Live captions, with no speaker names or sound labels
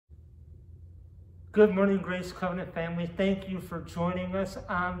Good morning, Grace Covenant family. Thank you for joining us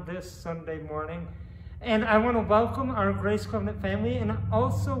on this Sunday morning. And I want to welcome our Grace Covenant family, and I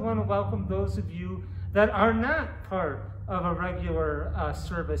also want to welcome those of you that are not part of a regular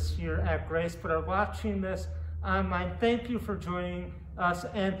service here at Grace, but are watching this online. Thank you for joining us.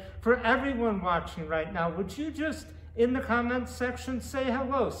 And for everyone watching right now, would you just, in the comments section, say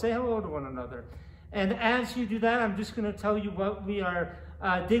hello to one another. And as you do that, I'm just going to tell you what we are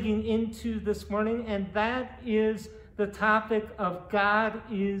digging into this morning, and that is the topic of God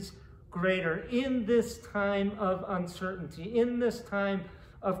is greater. In this time of uncertainty, in this time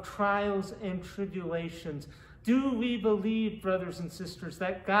of trials and tribulations, do we believe, brothers and sisters,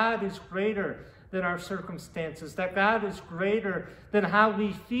 that God is greater than our circumstances, that God is greater than how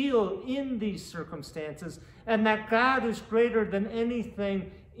we feel in these circumstances, and that God is greater than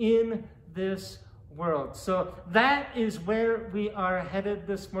anything in this world? So that is where we are headed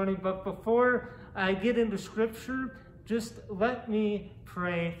this morning. But before I get into Scripture, just let me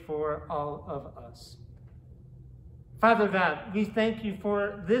pray for all of us. Father God, we thank you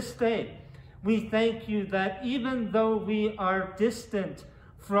for this day. We thank you that even though we are distant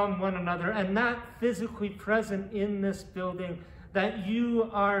from one another and not physically present in this building, that you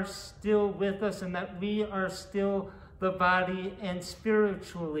are still with us and that we are still the body, and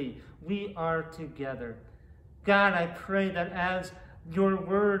spiritually we are together. God, I pray that as your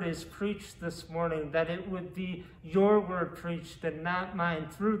word is preached this morning, that it would be your word preached and not mine,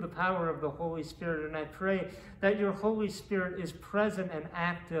 through the power of the Holy Spirit. And I pray that your Holy Spirit is present and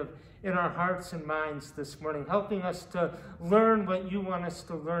active in our hearts and minds this morning, helping us to learn what you want us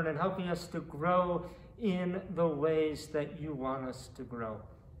to learn and helping us to grow in the ways that you want us to grow.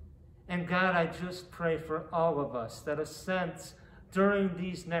 And God, I just pray for all of us that a sense during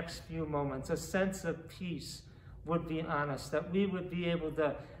these next few moments, a sense of peace would be on us, that we would be able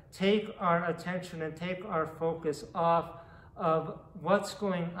to take our attention and take our focus off of what's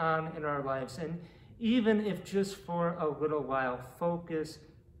going on in our lives. And even if just for a little while, focus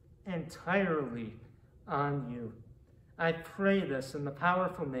entirely on you. I pray this in the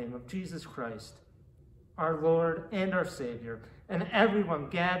powerful name of Jesus Christ, our Lord and our Savior, and everyone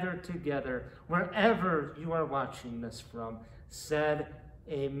gathered together, wherever you are watching this from, said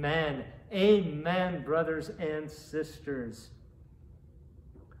amen. Amen, brothers and sisters.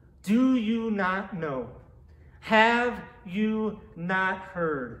 Do you not know? Have you not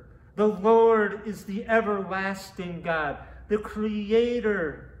heard? The Lord is the everlasting God, the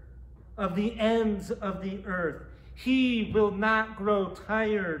creator of the ends of the earth. He will not grow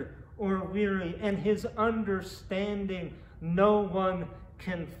tired or weary, and his understanding no one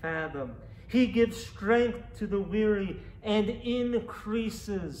can fathom. He gives strength to the weary and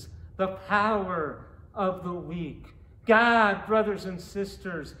increases the power of the weak. God, brothers and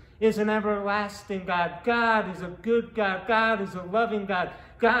sisters, is an everlasting God. God is a good God. God is a loving God.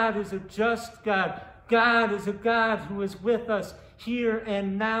 God is a just God. God is a God who is with us here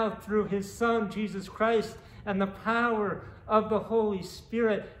and now through his Son, Jesus Christ, and the power of the Holy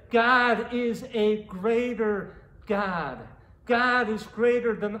Spirit. God is a greater God. God is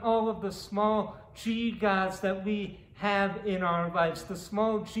greater than all of the small G gods that we have in our lives, the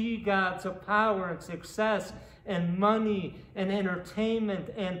small G gods of power and success and money and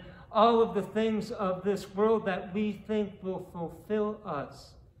entertainment and all of the things of this world that we think will fulfill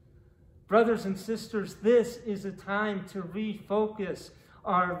us. Brothers and sisters, this is a time to refocus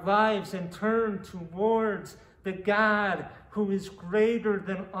our lives and turn towards the God who is greater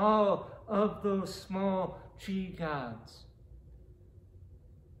than all of those small G gods.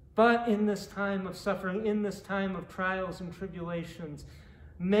 But in this time of suffering, in this time of trials and tribulations,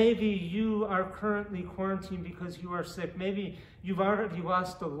 maybe you are currently quarantined because you are sick. Maybe you've already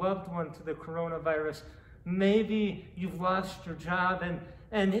lost a loved one to the coronavirus. Maybe you've lost your job.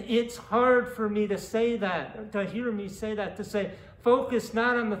 And it's hard for me to say that, to hear me say that, to say, focus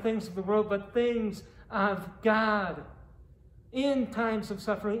not on the things of the world, but things of God. In times of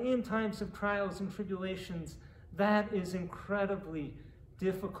suffering, in times of trials and tribulations, that is incredibly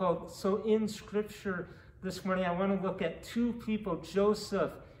difficult. So in Scripture this morning, I want to look at two people,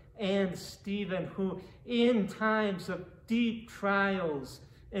 Joseph and Stephen, who in times of deep trials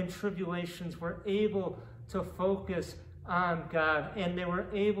and tribulations were able to focus on God. And they were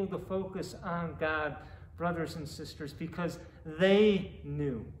able to focus on God, brothers and sisters, because they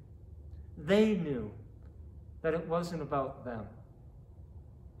knew that it wasn't about them.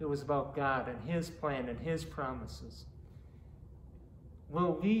 It was about God and his plan and his promises.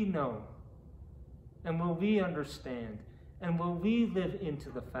 Will we know, and will we understand, and will we live into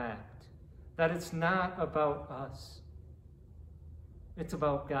the fact that it's not about us? It's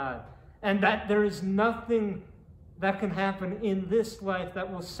about God. and that there is nothing that can happen in this life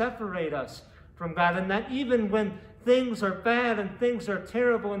that will separate us from God, and that even when things are bad and things are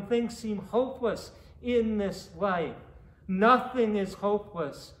terrible and things seem hopeless in this life, nothing is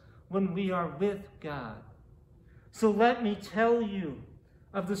hopeless when we are with God. So let me tell you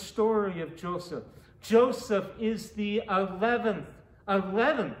of the story of Joseph. Joseph is the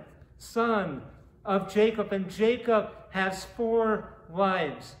 11th son of Jacob, and Jacob has 4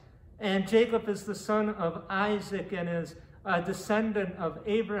 wives. And Jacob is the son of Isaac and is a descendant of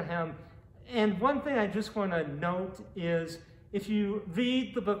Abraham. And one thing I just want to note is, if you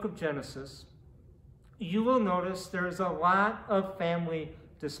read the book of Genesis, you will notice there's a lot of family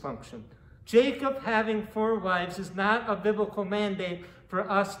dysfunction. Jacob having 4 wives is not a biblical mandate for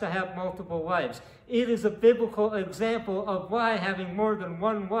us to have multiple wives. It is a biblical example of why having more than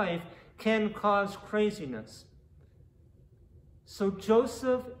one wife can cause craziness. So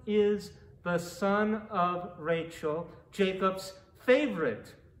Joseph is the son of Rachel, Jacob's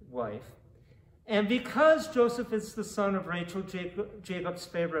favorite wife. And because Joseph is the son of Rachel, Jacob's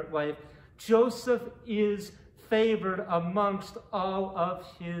favorite wife, Joseph is favored amongst all of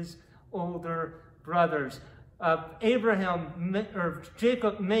his older brothers.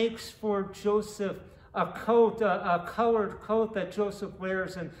 Jacob makes for Joseph a coat, a colored coat that Joseph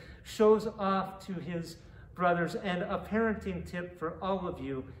wears, and shows off to his brothers. And a parenting tip for all of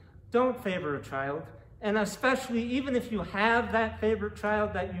you: don't favor a child. And especially, even if you have that favorite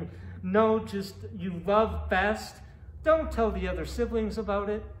child that you know just you love best, don't tell the other siblings about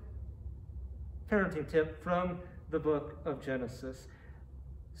it. Parenting tip from the book of Genesis.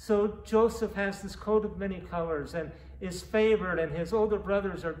 So Joseph has this coat of many colors and is favored, and his older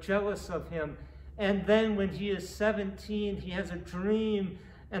brothers are jealous of him. And then when he is 17, he has a dream,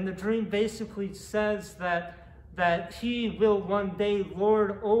 and the dream basically says that he will one day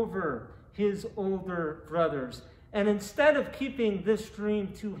lord over his older brothers. And instead of keeping this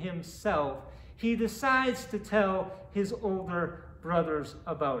dream to himself, he decides to tell his older brothers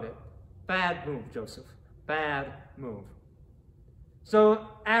about it. Bad move, Joseph. Bad move. So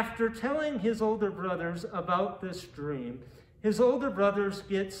after telling his older brothers about this dream, his older brothers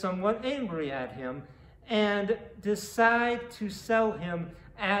get somewhat angry at him and decide to sell him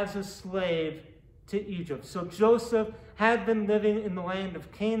as a slave to Egypt. So Joseph had been living in the land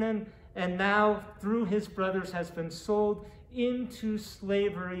of Canaan, and now through his brothers has been sold into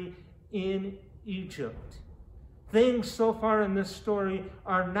slavery in Egypt. Things so far in this story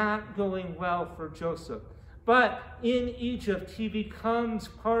are not going well for Joseph. But in Egypt, he becomes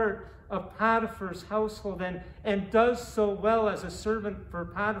part of Potiphar's household and does so well as a servant for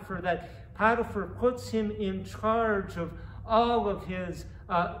Potiphar that Potiphar puts him in charge of all of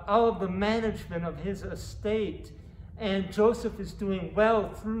the management of his estate. And Joseph is doing well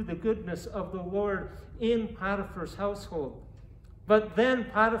through the goodness of the Lord in Potiphar's household. But then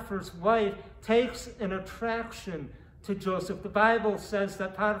Potiphar's wife takes an attraction to Joseph. The Bible says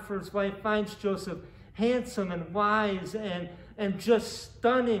that Potiphar's wife finds Joseph handsome and wise and just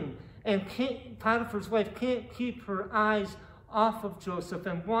stunning. And Potiphar's wife can't keep her eyes off of Joseph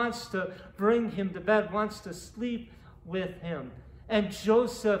and wants to bring him to bed, wants to sleep with him. And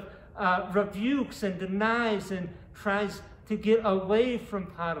Joseph rebukes and denies and tries to get away from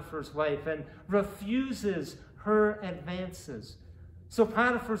Potiphar's wife and refuses her advances. So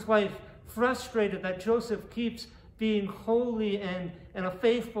Potiphar's wife, frustrated that Joseph keeps being holy and a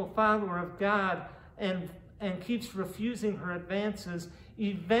faithful follower of God and keeps refusing her advances,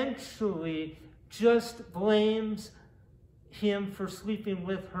 eventually just blames him for sleeping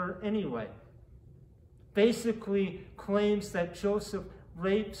with her anyway. Basically claims that Joseph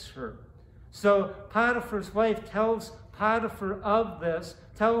rapes her. So Potiphar's wife tells Potiphar of this,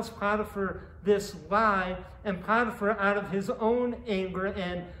 tells Potiphar this lie, and Potiphar, out of his own anger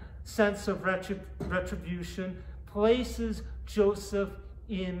and sense of retribution, places Joseph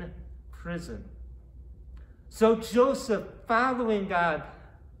in prison. So Joseph, following God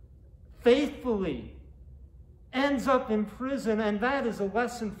faithfully, ends up in prison, and that is a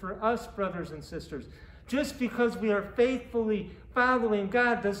lesson for us, brothers and sisters. Just because we are faithfully following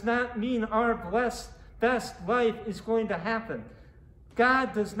God does not mean our best life is going to happen.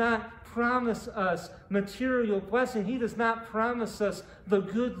 God does not promise us material blessing. He does not promise us the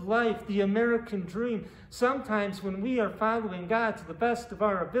good life, the American dream. Sometimes when we are following God to the best of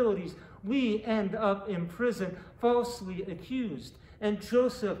our abilities, we end up in prison, falsely accused. And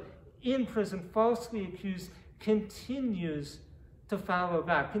Joseph, in prison, falsely accused, continues to follow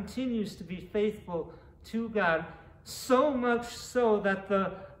God, continues to be faithful to God, so much so that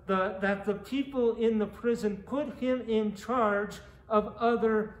the people in the prison put him in charge of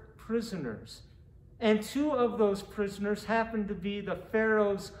other prisoners. And two of those prisoners happened to be the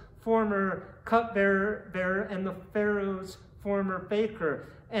Pharaoh's former cupbearer and the Pharaoh's former baker.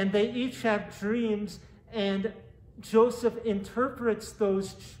 And they each have dreams, and Joseph interprets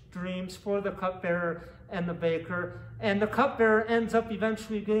those dreams for the cupbearer and the baker. And the cupbearer ends up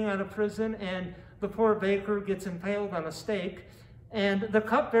eventually getting out of prison, and the poor baker gets impaled on a stake. And the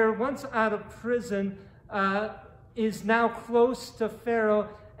cupbearer, once out of prison, is now close to Pharaoh,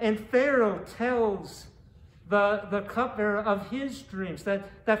 and Pharaoh tells the cupbearer of his dreams,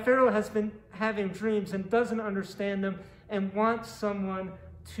 that Pharaoh has been having dreams and doesn't understand them and wants someone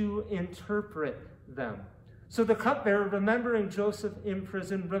to interpret them. So the cupbearer, remembering Joseph in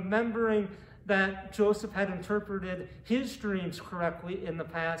prison, remembering that Joseph had interpreted his dreams correctly in the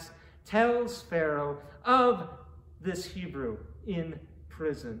past, tells Pharaoh of this Hebrew in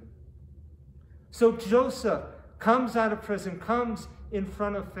prison. So Joseph comes out of prison, comes in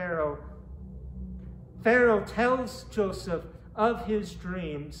front of Pharaoh. Pharaoh tells Joseph of his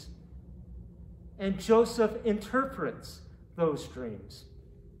dreams, and Joseph interprets those dreams.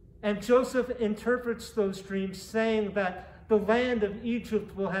 And Joseph interprets those dreams, saying that the land of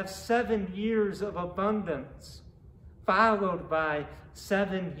Egypt will have 7 years of abundance, followed by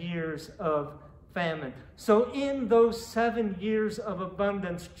 7 years of famine. So in those 7 years of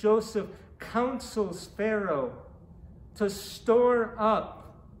abundance, Joseph counsels Pharaoh to store up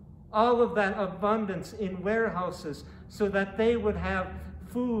all of that abundance in warehouses so that they would have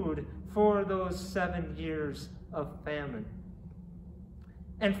food for those 7 years of famine.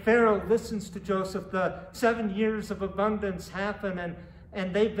 And Pharaoh listens to Joseph. The 7 years of abundance happen,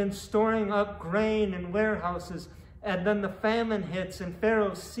 and they've been storing up grain in warehouses. And then the famine hits, and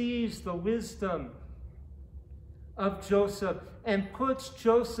Pharaoh sees the wisdom of Joseph and puts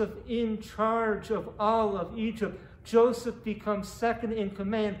Joseph in charge of all of Egypt. Joseph becomes second in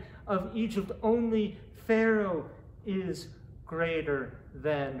command of Egypt. Only Pharaoh is greater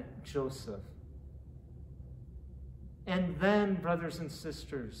than Joseph. And then, brothers and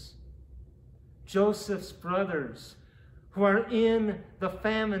sisters, Joseph's brothers, who are in the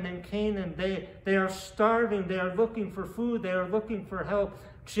famine in Canaan, they are starving, they are looking for food, they are looking for help.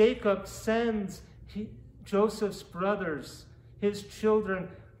 Jacob sends Joseph's brothers, his children,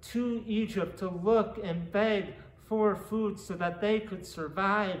 to Egypt to look and beg for food so that they could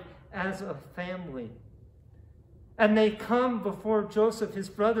survive as a family. And they come before Joseph, his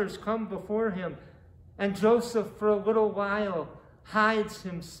brothers come before him, and Joseph for a little while hides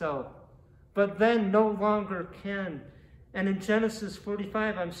himself, but then no longer can. And in Genesis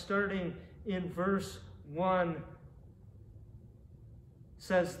 45, I'm starting in verse 1,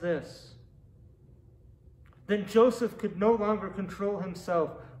 says this: Then Joseph could no longer control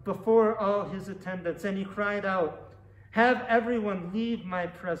himself before all his attendants, and he cried out, "Have everyone leave my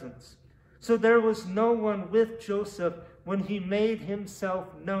presence." So there was no one with Joseph when he made himself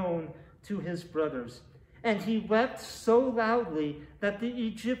known to his brothers. And he wept so loudly that the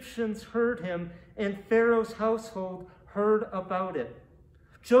Egyptians heard him, and Pharaoh's household heard about it.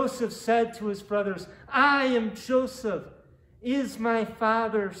 Joseph said to his brothers, "I am Joseph. Is my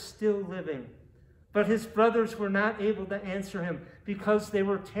father still living?" But his brothers were not able to answer him because they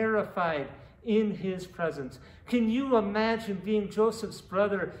were terrified in his presence. Can you imagine being Joseph's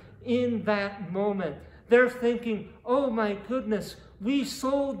brother in that moment? They're thinking, "Oh my goodness, we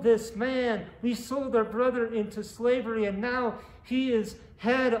sold this man. We sold our brother into slavery, and now he is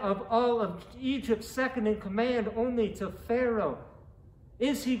head of all of Egypt, second in command only to Pharaoh.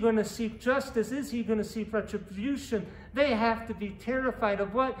 Is he going to seek justice? Is he going to seek retribution?" They have to be terrified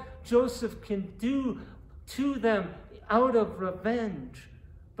of what Joseph can do to them out of revenge.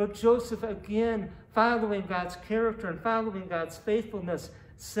 But Joseph, again, following God's character and following God's faithfulness,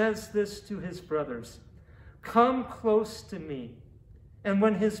 says this to his brothers: "Come close to me." And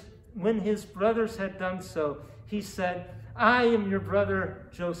when his brothers had done so, he said, "I am your brother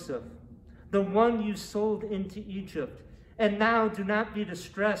Joseph, the one you sold into Egypt. And now do not be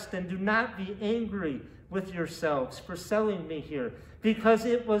distressed and do not be angry with yourselves for selling me here, because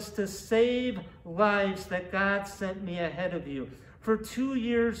it was to save lives that God sent me ahead of you. For 2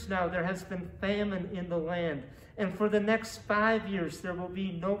 years now there has been famine in the land, and for the next 5 years there will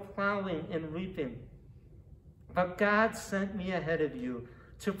be no plowing and reaping. But God sent me ahead of you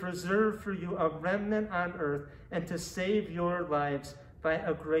to preserve for you a remnant on earth and to save your lives by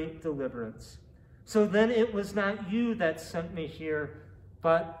a great deliverance. So then it was not you that sent me here,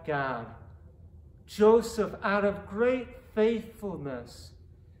 but God." Joseph, out of great faithfulness,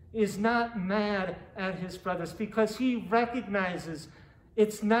 is not mad at his brothers because he recognizes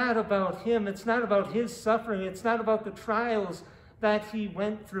it's not about him. It's not about his suffering. It's not about the trials that he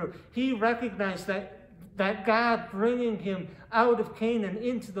went through. He recognized that God bringing him out of Canaan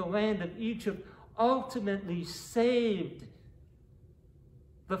into the land of Egypt ultimately saved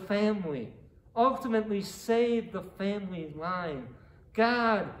the family, ultimately saved the family line.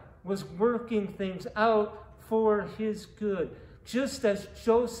 God was working things out for his good, just as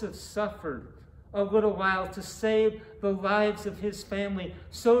Joseph suffered a little while to save the lives of his family,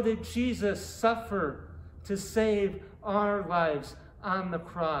 so did Jesus suffer to save our lives on the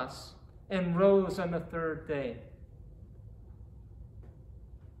cross and rose on the third day.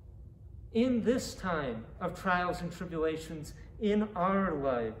 In this time of trials and tribulations in our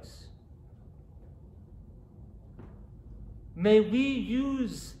lives, may we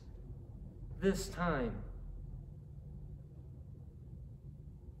use this time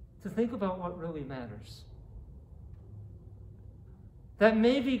to think about what really matters. That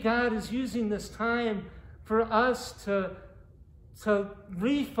maybe God is using this time for us to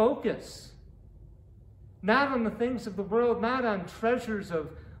refocus, not on the things of the world, not on treasures of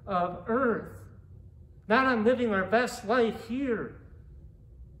earth, not on living our best life here,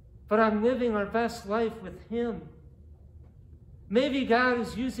 but on living our best life with him. Maybe God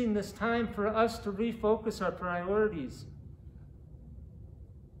is using this time for us to refocus our priorities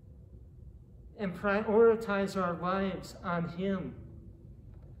and prioritize our lives on him,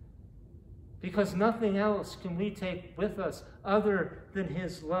 because nothing else can we take with us other than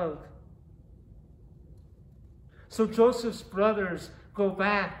his love. So Joseph's brothers go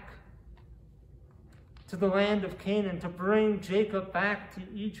back to the land of Canaan to bring Jacob back to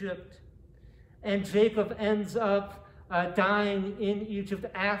Egypt. And Jacob ends up dying in Egypt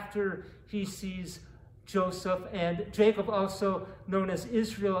after he sees Joseph. And Jacob, also known as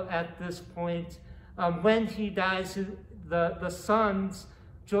Israel at this point, when he dies, the sons,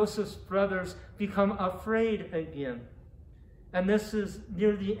 Joseph's brothers, become afraid again. And this is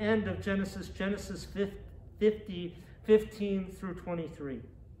near the end of Genesis 50, 15 through 23.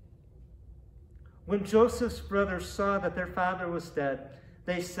 When Joseph's brothers saw that their father was dead,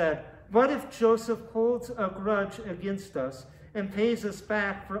 they said, "What if Joseph holds a grudge against us and pays us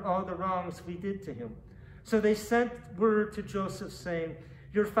back for all the wrongs we did to him?" So they sent word to Joseph saying,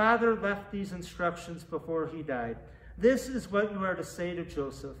 "Your father left these instructions before he died. This is what you are to say to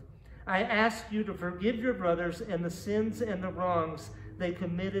Joseph. I ask you to forgive your brothers and the sins and the wrongs they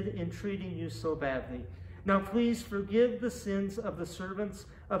committed in treating you so badly. Now please forgive the sins of the servants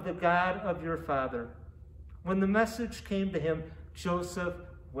of the God of your father." When the message came to him, Joseph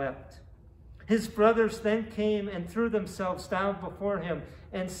wept. His brothers then came and threw themselves down before him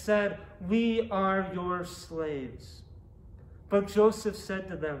and said, "We are your slaves." But Joseph said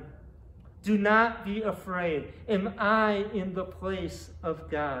to them, "Do not be afraid. Am I in the place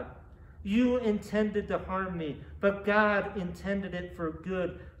of God? You intended to harm me, but God intended it for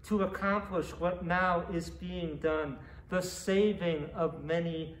good, to accomplish what now is being done, the saving of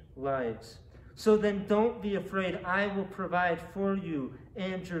many lives. So then don't be afraid. I will provide for you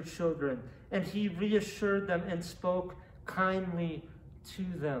and your children." And he reassured them and spoke kindly to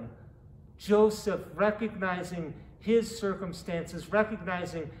them. Joseph, recognizing his circumstances,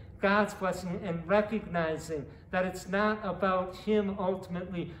 recognizing God's blessing, and recognizing that it's not about him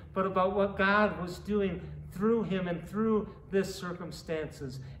ultimately, but about what God was doing through him and through this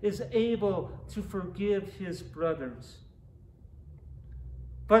circumstances, is able to forgive his brothers.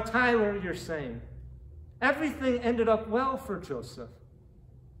 But Tyler, you're saying, everything ended up well for Joseph.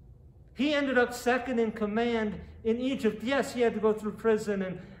 He ended up second in command in Egypt. Yes, he had to go through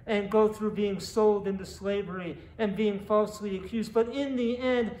prison and go through being sold into slavery and being falsely accused. But in the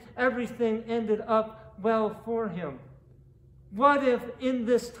end, everything ended up well for him. What if in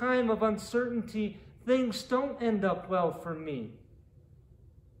this time of uncertainty, things don't end up well for me?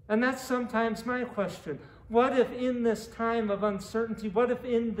 And that's sometimes my question. What if in this time of uncertainty, what if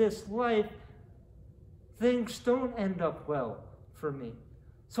in this life, things don't end up well for me?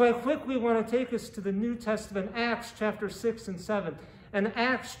 So I quickly want to take us to the New Testament, Acts chapter 6 and 7. And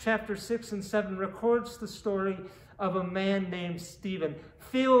Acts chapter 6 and 7 records the story of a man named Stephen,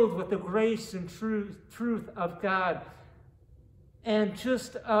 filled with the grace and truth of God, and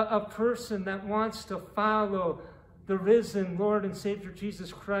just a person that wants to follow the risen Lord and Savior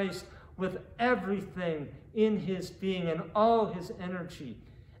Jesus Christ with everything in his being and all his energy.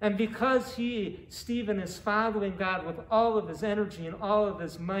 And because Stephen, is following God with all of his energy and all of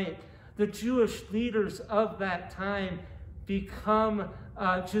his might, the Jewish leaders of that time become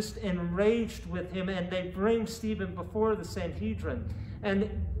just enraged with him, and they bring Stephen before the Sanhedrin. And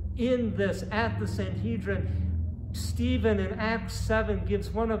at the Sanhedrin, Stephen in Acts 7 gives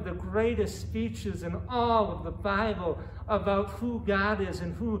one of the greatest speeches in all of the Bible about who God is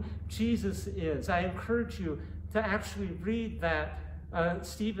and who Jesus is. I encourage you to actually read that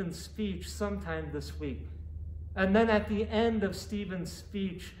Stephen's speech sometime this week. And then at the end of Stephen's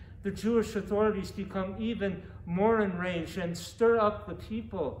speech, the Jewish authorities become even more enraged and stir up the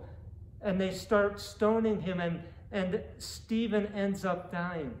people, and they start stoning him, and Stephen ends up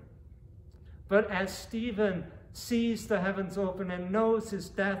dying. But as Stephen sees the heavens open and knows his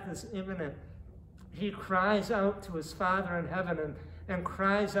death is imminent, he cries out to his Father in heaven and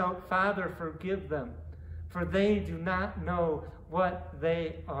cries out, "Father, forgive them, for they do not know what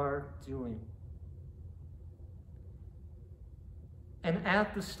they are doing." And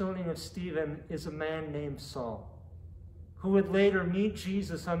at the stoning of Stephen is a man named Saul, who would later meet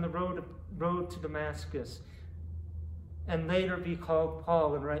Jesus on the road to Damascus, and later be called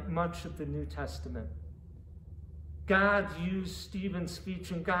Paul and write much of the New Testament. God used Stephen's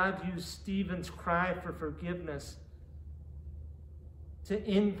speech and God used Stephen's cry for forgiveness to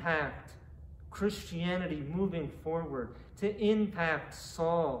impact Christianity moving forward, to impact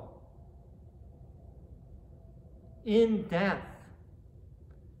Saul. In death,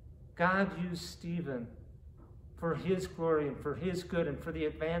 God used Stephen for his glory and for his good and for the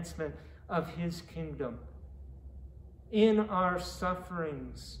advancement of his kingdom. In our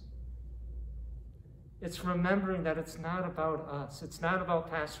sufferings, it's remembering that it's not about us. It's not about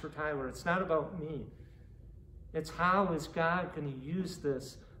Pastor Tyler. It's not about me. It's how is God going to use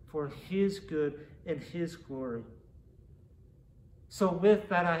this for his good and his glory. So with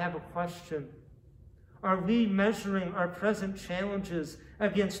that, I have a question. Are we measuring our present challenges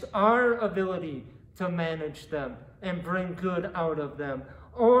against our ability to manage them and bring good out of them?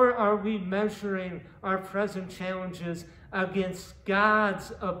 Or are we measuring our present challenges against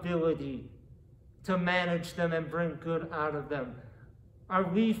God's ability to manage them and bring good out of them? Are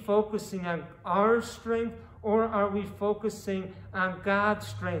we focusing on our strength, or are we focusing on God's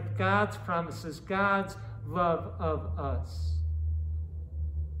strength, God's promises, God's love of us?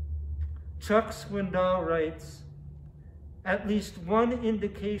 Chuck Swindoll writes, "At least one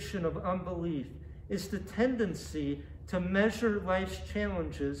indication of unbelief is the tendency to measure life's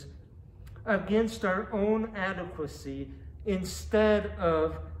challenges against our own adequacy instead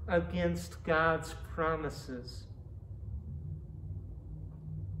of against God's promises."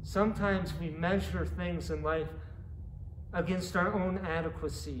 Sometimes we measure things in life against our own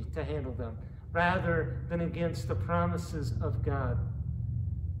adequacy to handle them, rather than against the promises of God.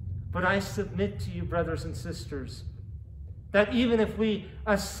 But I submit to you, brothers and sisters, that even if we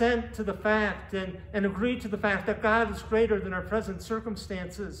assent to the fact and agree to the fact that God is greater than our present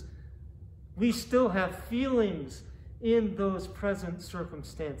circumstances, we still have feelings in those present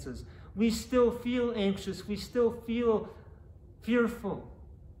circumstances. We still feel anxious. We still feel fearful.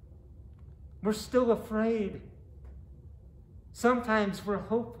 We're still afraid. Sometimes we're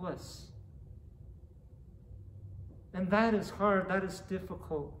hopeless. And that is hard. That is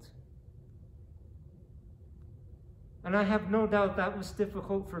difficult. And I have no doubt that was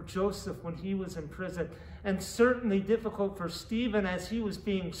difficult for Joseph when he was in prison, and certainly difficult for Stephen as he was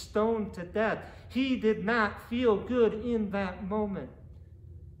being stoned to death. He did not feel good in that moment.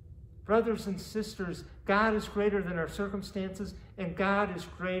 Brothers and sisters, God is greater than our circumstances, and God is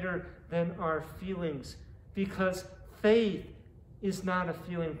greater than our feelings, because faith is not a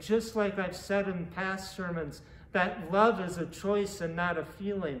feeling. Just like I've said in past sermons, that love is a choice and not a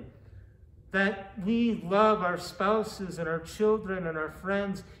feeling. That we love our spouses and our children and our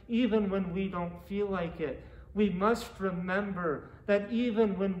friends even when we don't feel like it. We must remember that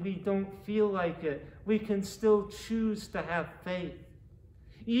even when we don't feel like it, we can still choose to have faith.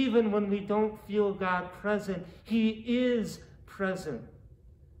 Even when we don't feel God present, He is present.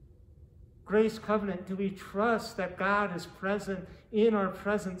 Grace Covenant, do we trust that God is present in our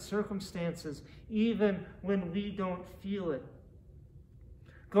present circumstances, even when we don't feel it?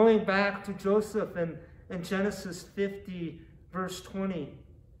 Going back to Joseph in Genesis 50, verse 20,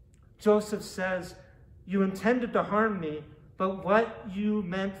 Joseph says, "You intended to harm me, but what you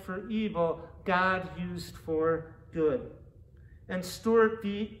meant for evil, God used for good." And Stuart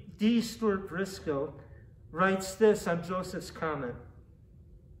Briscoe writes this on Joseph's comment.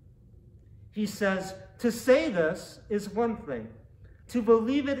 He says, "To say this is one thing. To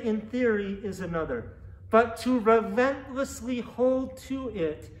believe it in theory is another. But to relentlessly hold to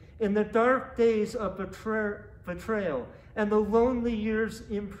it in the dark days of betrayal and the lonely years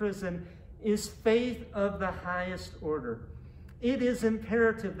in prison is faith of the highest order. It is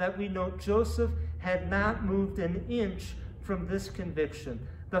imperative that we note Joseph had not moved an inch from this conviction,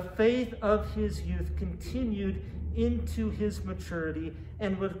 the faith of his youth continued into his maturity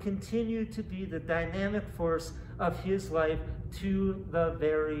and would continue to be the dynamic force of his life to the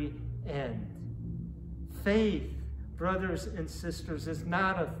very end. Faith, brothers and sisters, is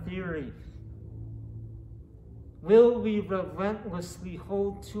not a theory. Will we relentlessly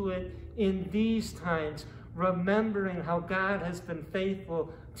hold to it in these times, remembering how God has been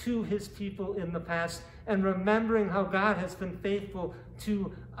faithful to his people in the past and remembering how God has been faithful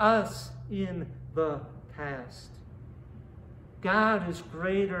to us in the past? God is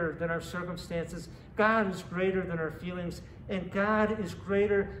greater than our circumstances. God is greater than our feelings. And God is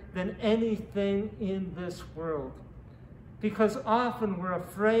greater than anything in this world. Because often we're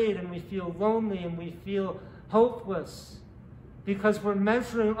afraid and we feel lonely and we feel hopeless. Because we're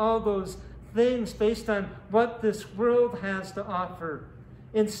measuring all those things based on what this world has to offer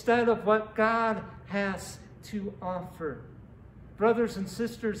instead of what God has to offer. Brothers and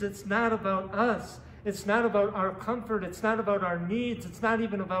sisters, it's not about us. It's not about our comfort. It's not about our needs. It's not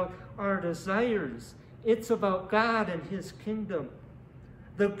even about our desires. It's about God and his kingdom.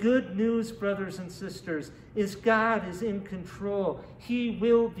 The good news, brothers and sisters, is God is in control. He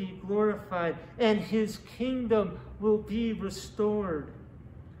will be glorified, and his kingdom will be restored.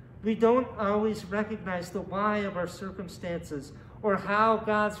 We don't always recognize the why of our circumstances or how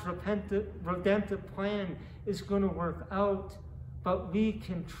God's redemptive plan is going to work out, but we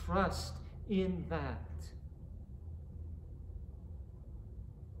can trust in that.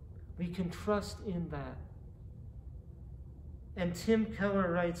 We can trust in that. And Tim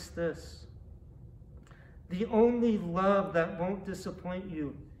Keller writes this: the only love that won't disappoint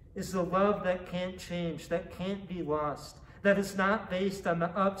you is the love that can't change, that can't be lost, that is not based on the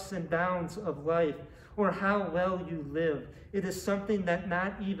ups and downs of life or how well you live. It is something that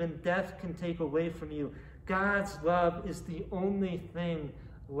not even death can take away from you. God's love is the only thing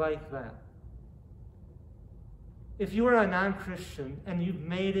like that. If you are a non-Christian and you've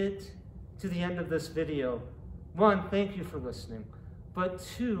made it to the end of this video, one, thank you for listening. But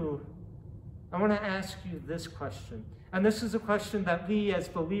two, I want to ask you this question. And this is a question that we as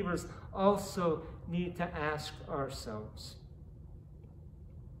believers also need to ask ourselves.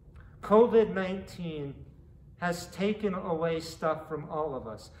 COVID-19 has taken away stuff from all of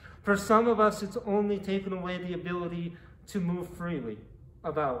us. For some of us, it's only taken away the ability to move freely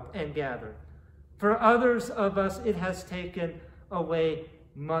about and gather. For others of us, it has taken away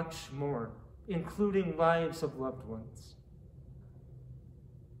much more, including lives of loved ones.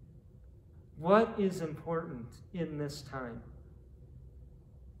 What is important in this time?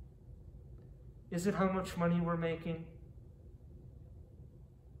 Is it how much money we're making?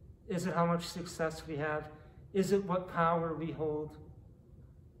 Is it how much success we have? Is it what power we hold?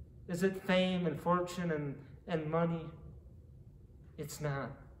 Is it fame and fortune and money? It's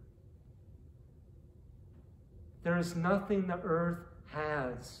not. There is nothing the earth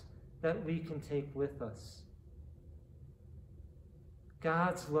has that we can take with us.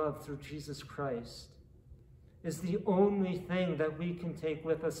 God's love through Jesus Christ is the only thing that we can take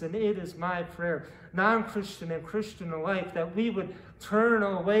with us. And it is my prayer, non-Christian and Christian alike, that we would turn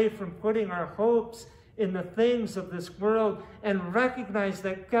away from putting our hopes in the things of this world and recognize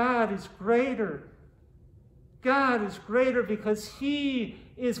that God is greater. God is greater because he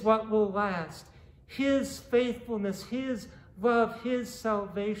is what will last. His faithfulness, his love, his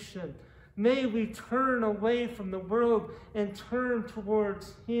salvation. May we turn away from the world and turn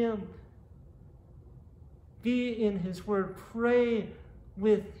towards him. Be in his word. Pray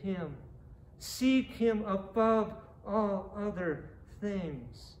with him. Seek him above all other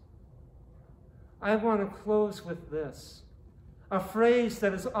things. I want to close with this. A phrase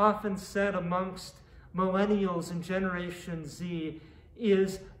that is often said amongst millennials and Generation Z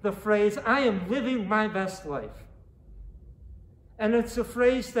is the phrase, I am living my best life. And it's a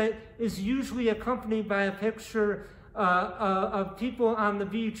phrase that is usually accompanied by a picture of people on the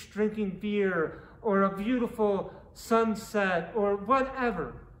beach drinking beer or a beautiful sunset or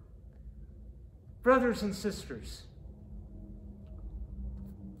whatever. Brothers and sisters,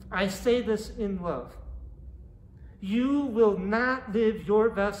 I say this in love. You will not live your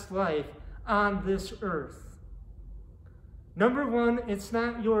best life on this earth. Number one, it's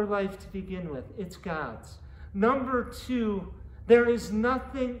not your life to begin with. It's God's. Number two, there is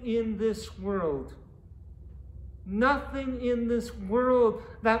nothing in this world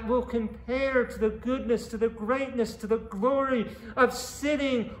that will compare to the goodness, to the greatness, to the glory of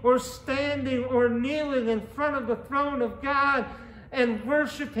sitting or standing or kneeling in front of the throne of God and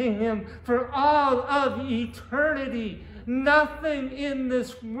worshiping him for all of eternity. Nothing in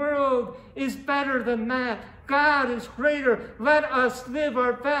this world is better than that. God is greater. Let us live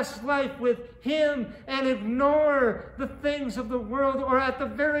our best life with him and ignore the things of the world, or at the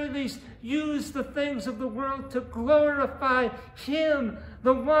very least, use the things of the world to glorify him,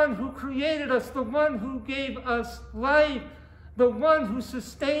 the one who created us, the one who gave us life, the one who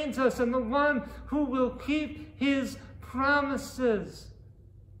sustains us, and the one who will keep his promises.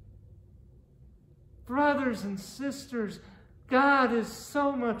 Brothers and sisters, God is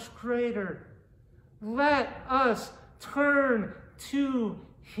so much greater. Let us turn to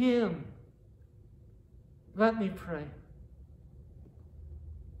him. Let me pray.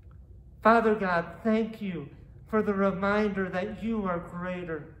 Father God, thank you for the reminder that you are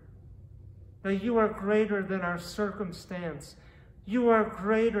greater, that you are greater than our circumstance. You are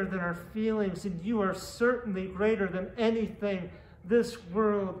greater than our feelings, and you are certainly greater than anything this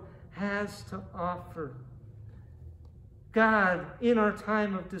world has to offer. God, in our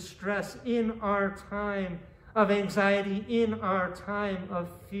time of distress, in our time of anxiety, in our time of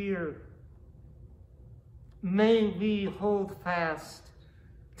fear, may we hold fast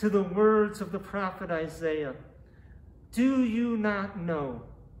to the words of the prophet Isaiah. Do you not know?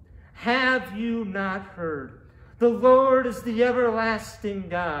 Have you not heard? The Lord is the everlasting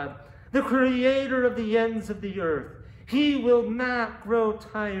God, the creator of the ends of the earth. He will not grow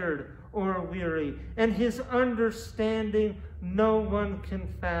tired or weary, and his understanding no one can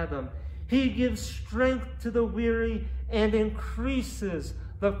fathom. He gives strength to the weary and increases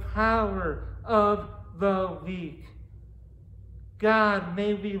the power of the weak. God,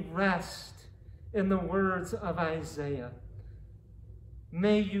 may we rest in the words of Isaiah.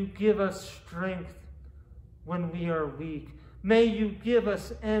 May you give us strength when we are weak. May you give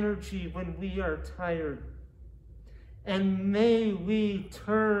us energy when we are tired. And may we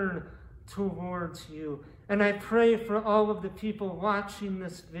turn towards you. And I pray for all of the people watching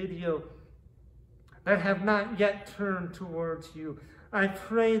this video that have not yet turned towards you. I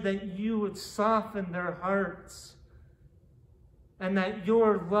pray that you would soften their hearts and that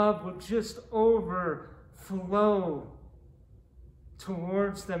your love would just overflow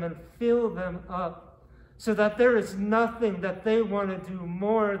towards them and fill them up, so that there is nothing that they want to do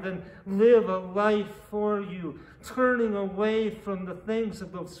more than live a life for you, turning away from the things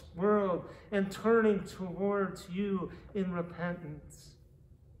of this world and turning towards you in repentance.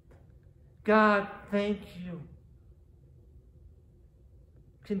 God, thank you.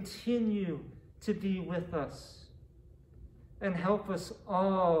 Continue to be with us and help us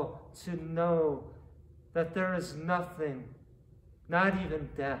all to know that there is nothing, not even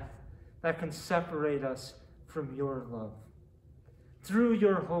death, that can separate us from your love. Through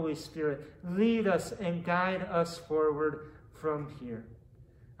your Holy Spirit, lead us and guide us forward from here.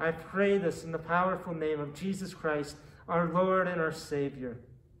 I pray this in the powerful name of Jesus Christ, our Lord and our Savior.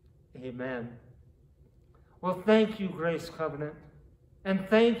 Amen. Well, thank you, Grace Covenant. And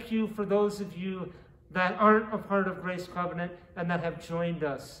thank you for those of you that aren't a part of Grace Covenant and that have joined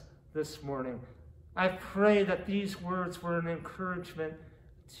us this morning. I pray that these words were an encouragement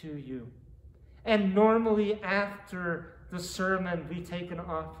to you. And normally after the sermon, we take an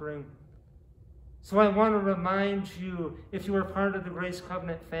offering. So I want to remind you, if you are part of the Grace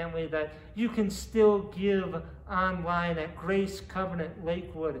Covenant family, that you can still give online at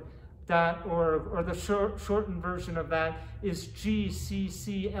gracecovenantlakewood.org, or the shortened version of that is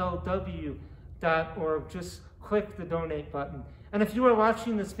gcclw.org. Just click the donate button. And if you are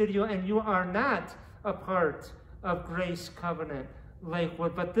watching this video and you are not a part of Grace Covenant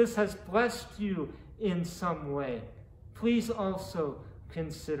Lakewood, but this has blessed you in some way, please also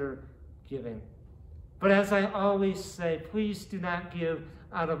consider giving. But as I always say, please do not give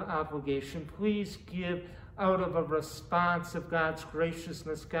out of obligation. Please give out of a response of God's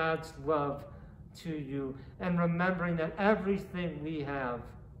graciousness, God's love to you, and remembering that everything we have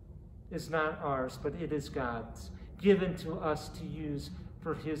is not ours, but it is God's, given to us to use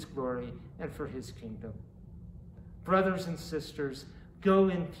for his glory and for his kingdom. Brothers and sisters, go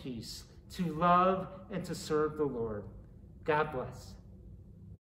in peace to love and to serve the Lord. God bless.